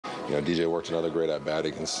DJ worked another great at bat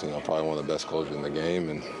against probably one of the best closers in the game,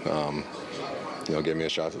 and gave me a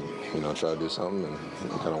shot to try to do something, and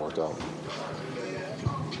it kind of worked out.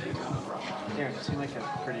 Darren, it seemed like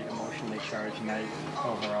a pretty emotionally charged night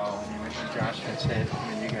overall. I mean, when Josh gets hit,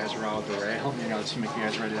 you guys were all derailed. It seemed like you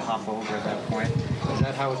guys were ready to hop over at that point. Is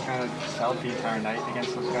that how it kind of felt the entire night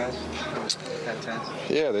against those guys? That tense?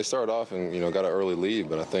 Yeah, they started off and got an early lead,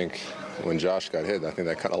 but I think when Josh got hit, I think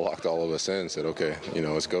that kind of locked all of us in. Said, okay,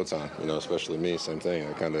 it's go time. Especially me, same thing.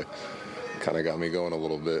 It kind of got me going a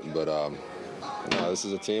little bit, but. This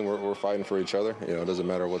is a team. We're fighting for each other. It doesn't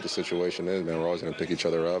matter what the situation is, man. We're always going to pick each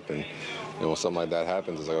other up, and when something like that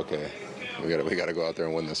happens, it's like, okay, we got to go out there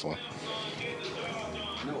and win this one.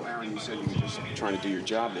 No, Aaron, you said you were just trying to do your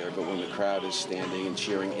job there, but when the crowd is standing and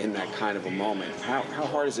cheering in that kind of a moment, how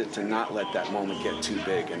hard is it to not let that moment get too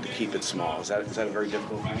big and to keep it small? Is that a very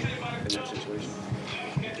difficult thing in that situation?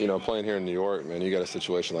 Playing here in New York, man, you got a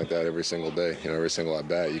situation like that every single day. Every single at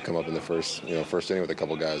bat, you come up in the first inning with a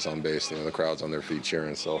couple guys on base. The crowd's on their feet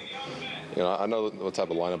cheering. So, I know what type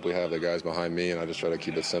of lineup we have. The guys behind me, and I just try to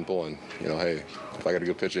keep it simple. And hey, if I got a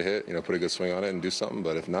good pitch, a hit, put a good swing on it and do something.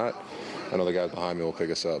 But if not, I know the guys behind me will pick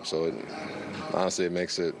us up. So, honestly, it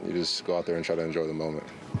makes it. You just go out there and try to enjoy the moment.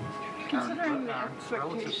 Considering the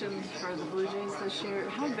expectations for the Blue Jays this year,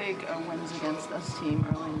 how big are wins against this team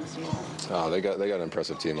early in the season? They got an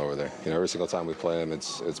impressive team over there. Every single time we play them,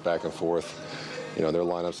 it's back and forth. Their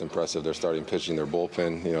lineup's impressive. Their starting pitching, their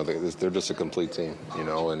bullpen. They're just a complete team.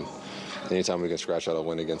 And anytime we can scratch out a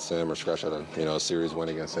win against them or scratch out a series win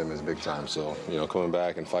against them is big time. So coming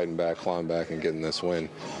back and fighting back, clawing back, and getting this win,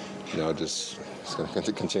 it's going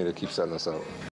to continue to keep setting us up.